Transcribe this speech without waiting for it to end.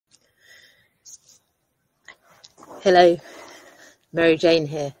Hello, Maryjane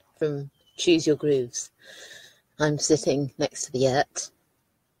here from Choose Your Grooves. I'm sitting next to the yurt.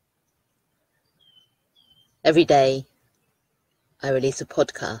 Every day I release a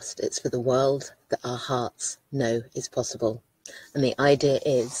podcast. It's for the world that our hearts know is possible. And the idea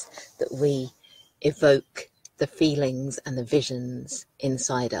is that we evoke the feelings and the visions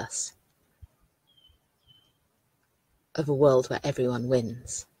inside us of a world where everyone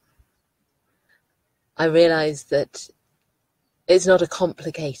wins. I realise that it's not a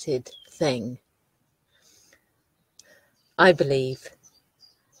complicated thing. I believe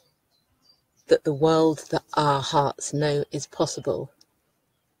that the world that our hearts know is possible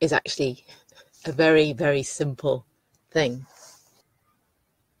is actually a very, very simple thing.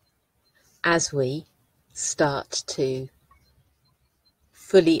 As we start to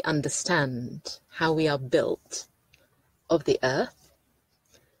fully understand how we are built of the earth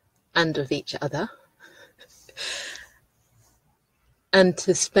and of each other, and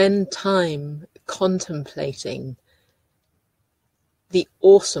to spend time contemplating the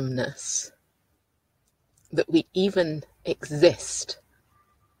awesomeness that we even exist,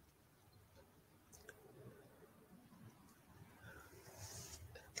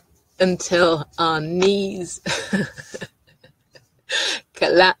 until our knees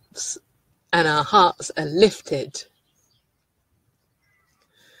collapse and our hearts are lifted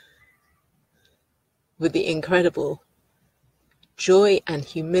with the incredible joy and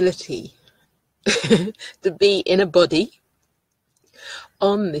humility to be in a body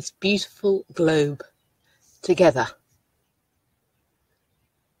on this beautiful globe together.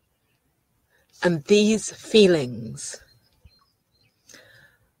 And these feelings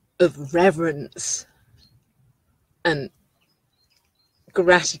of reverence and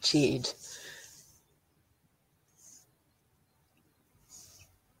gratitude,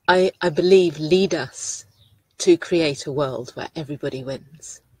 I believe, lead us to create a world where everybody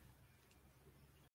wins.